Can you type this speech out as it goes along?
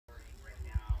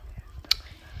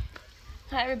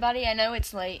Hi everybody, I know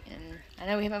it's late and I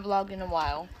know we haven't vlogged in a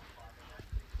while.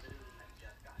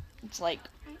 It's like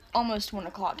almost 1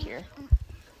 o'clock here.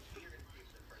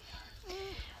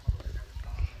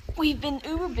 We've been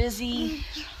uber busy.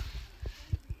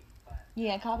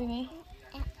 Yeah, copy me?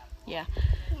 Yeah.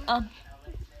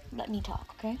 Let me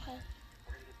talk, okay?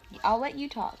 I'll let you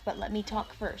talk, but let me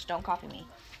talk first. Don't copy me.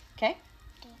 Okay?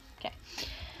 Okay.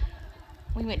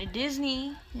 We went to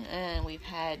Disney and we've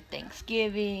had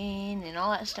Thanksgiving and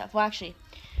all that stuff. Well, actually,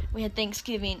 we had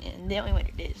Thanksgiving and then we went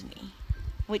to Disney,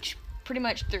 which pretty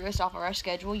much threw us off of our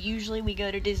schedule. Usually we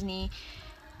go to Disney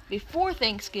before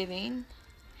Thanksgiving,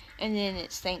 and then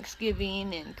it's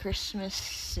Thanksgiving and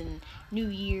Christmas and New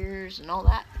Year's and all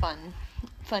that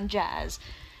fun jazz.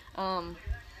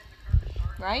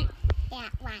 Right? Yeah,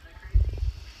 right.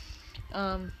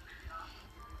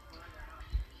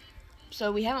 So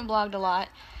we haven't vlogged a lot.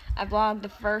 I vlogged the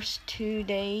first 2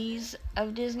 days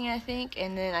of Disney, I think,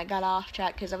 and then I got off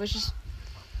track because I was just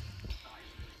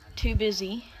too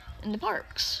busy in the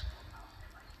parks.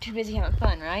 Too busy having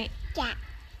fun, right? Yeah.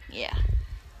 Yeah.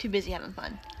 Too busy having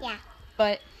fun. Yeah.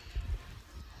 But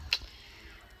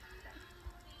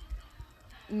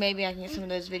maybe I can get some of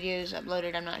those videos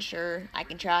uploaded. I'm not sure. I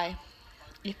can try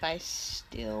if I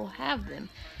still have them.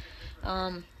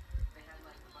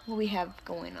 What we have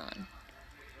going on?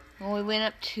 Well, we went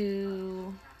up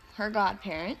to her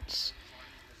godparents.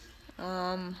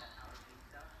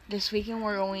 This weekend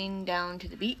we're going down to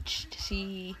the beach to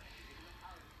see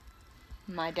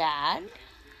my dad.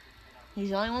 He's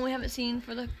the only one we haven't seen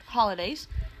for the holidays.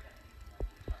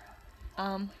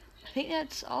 I think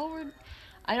that's all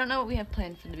I don't know what we have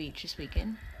planned for the beach this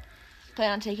weekend.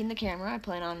 Plan on taking the camera. I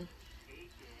plan on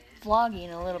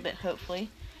vlogging a little bit,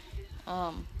 hopefully.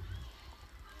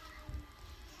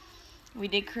 We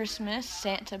did Christmas.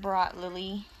 Santa brought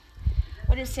Lily.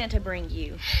 What did Santa bring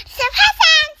you? Some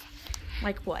presents!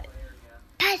 Like what?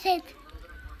 Presents.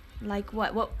 Like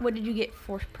what? What did you get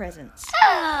for presents?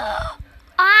 Oh,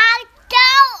 our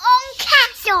own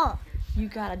castle. You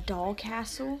got a doll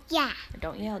castle? Yeah.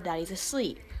 Don't yell, Daddy's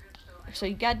asleep. So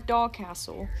you got a doll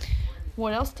castle.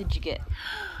 What else did you get?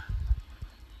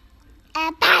 A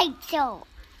bicycle.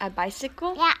 A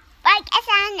bicycle? Yeah. Like a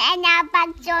son and a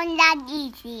bicycle that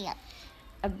easy.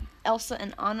 A Elsa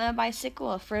and Anna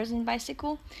bicycle, a Frozen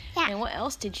bicycle? Yeah. And what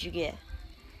else did you get?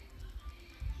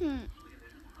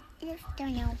 Just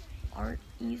don't know. Art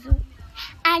easel?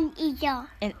 An eagle.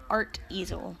 An art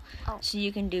easel. Oh. So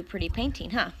you can do pretty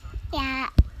painting, huh? Yeah.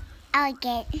 I like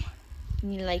it.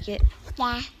 You like it?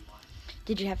 Yeah.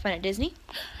 Did you have fun at Disney?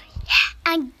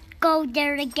 And go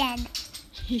there again.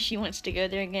 She wants to go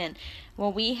there again.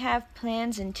 Well, we have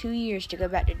plans in 2 years to go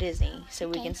back to Disney, so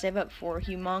we can save up for a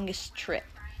humongous trip.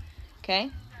 Okay?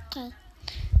 Okay.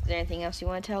 Is there anything else you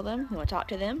want to tell them? You want to talk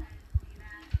to them?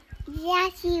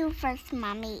 That's you first,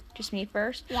 Mommy. Just me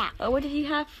first? Yeah. Oh, what did you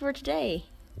have for today?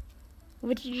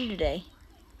 What did you do today?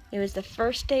 It was the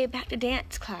first day back to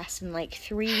dance class in like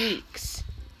 3 weeks.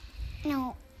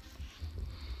 No.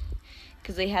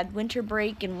 Because they had winter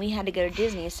break and we had to go to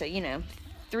Disney, so,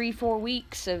 3-4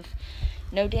 weeks of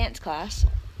no dance class.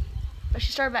 But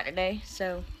she started back today,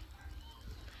 so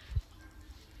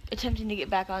attempting to get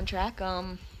back on track.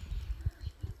 I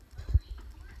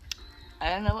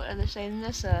don't know what other to say than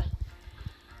this.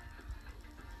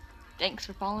 Thanks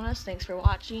for following us. Thanks for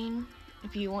watching.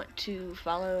 If you want to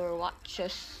follow or watch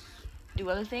us do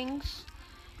other things,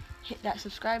 hit that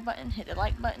subscribe button, hit the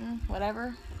like button,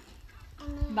 whatever.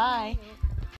 Bye.